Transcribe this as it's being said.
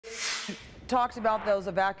talked about those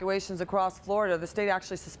evacuations across Florida. The state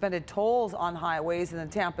actually suspended tolls on highways in the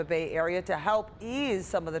Tampa Bay area to help ease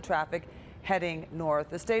some of the traffic heading north.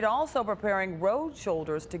 The state also preparing road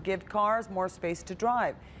shoulders to give cars more space to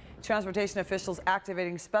drive. Transportation officials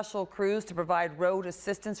activating special crews to provide road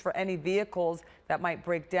assistance for any vehicles that might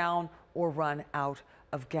break down or run out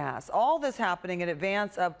of gas. All this happening in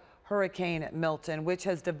advance of Hurricane Milton, which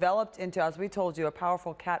has developed into, as we told you, a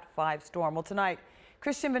powerful Cat 5 storm. Well, tonight,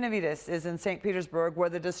 Christian Benavides is in St. Petersburg, where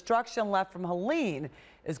the destruction left from Helene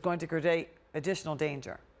is going to create additional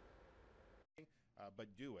danger.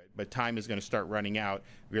 But time is going to start running out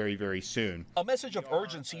very, very soon. A message of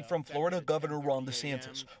urgency from Florida Governor Ron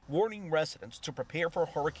DeSantis, warning residents to prepare for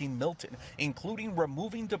Hurricane Milton, including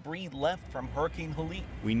removing debris left from Hurricane Helene.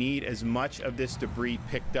 We need as much of this debris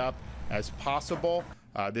picked up as possible.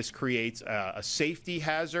 This creates a safety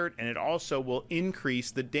hazard, and it also will increase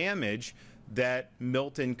the damage that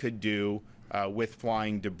Milton could do with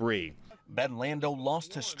flying debris. Ben Lando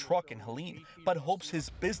lost his truck in Helene, but hopes his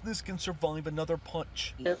business can survive another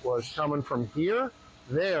punch. It was coming from here,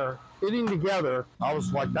 there, hitting together. I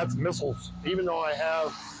was like, that's missiles, even though I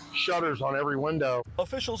have shutters on every window.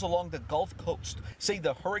 Officials along the Gulf Coast say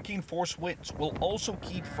the hurricane-force winds will also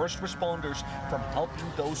keep first responders from helping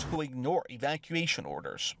those who ignore evacuation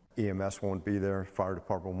orders. EMS won't be there, fire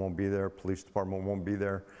department won't be there, police department won't be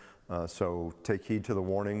there, so take heed to the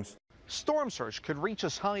warnings. Storm surge could reach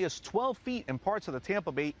as high as 12 feet in parts of the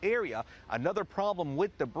Tampa Bay area. Another problem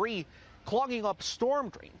with debris clogging up storm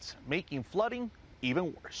drains, making flooding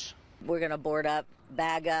even worse. We're going to board up,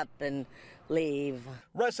 bag up, and leave.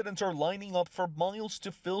 Residents are lining up for miles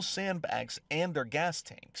to fill sandbags and their gas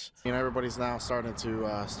tanks. You know, everybody's now starting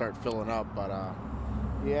to start filling up, but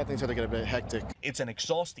yeah, things are going to get a bit hectic. It's an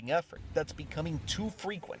exhausting effort that's becoming too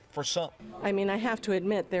frequent for some. I mean, I have to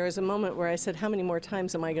admit, there is a moment where I said, how many more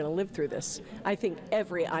times am I going to live through this? I think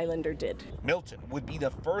every islander did. Milton would be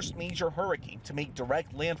the first major hurricane to make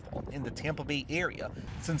direct landfall in the Tampa Bay area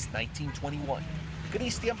since 1921.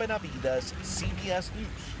 Christian Benavides, CBS News,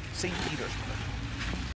 St. Petersburg.